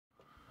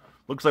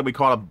Looks like we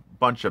caught a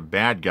bunch of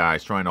bad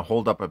guys trying to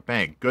hold up a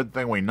bank. Good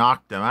thing we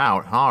knocked them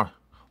out, huh?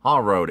 Huh,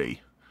 Rhodey?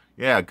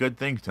 Yeah, good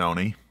thing,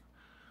 Tony.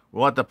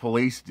 We'll let the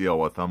police deal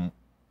with them,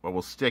 but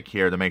we'll stick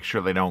here to make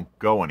sure they don't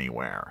go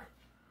anywhere.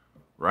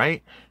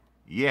 Right?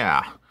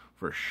 Yeah,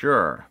 for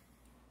sure.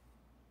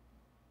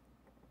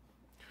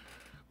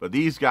 But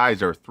these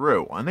guys are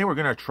through, and they were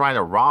going to try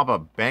to rob a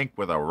bank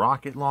with a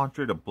rocket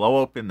launcher, to blow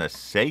open the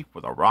safe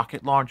with a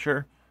rocket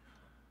launcher,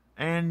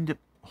 and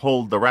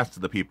hold the rest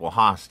of the people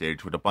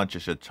hostage with a bunch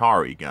of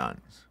Shatari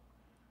guns.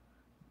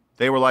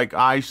 They were like,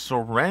 I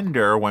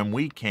surrender, when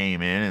we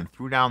came in and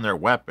threw down their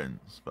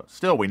weapons, but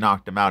still we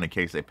knocked them out in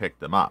case they picked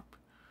them up.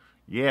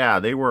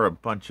 Yeah, they were a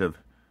bunch of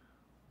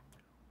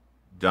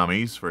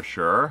dummies, for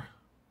sure.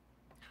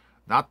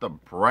 Not the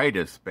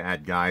brightest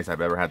bad guys I've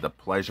ever had the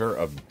pleasure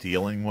of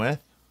dealing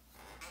with.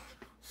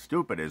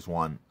 Stupidest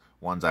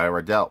ones I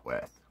ever dealt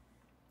with.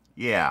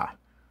 Yeah.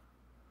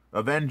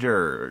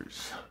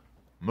 Avengers.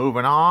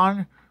 Moving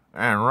on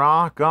and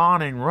rock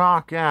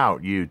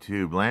out,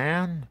 YouTube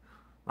land.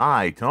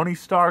 I, Tony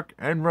Stark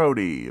and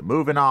Rhodey,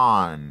 moving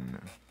on.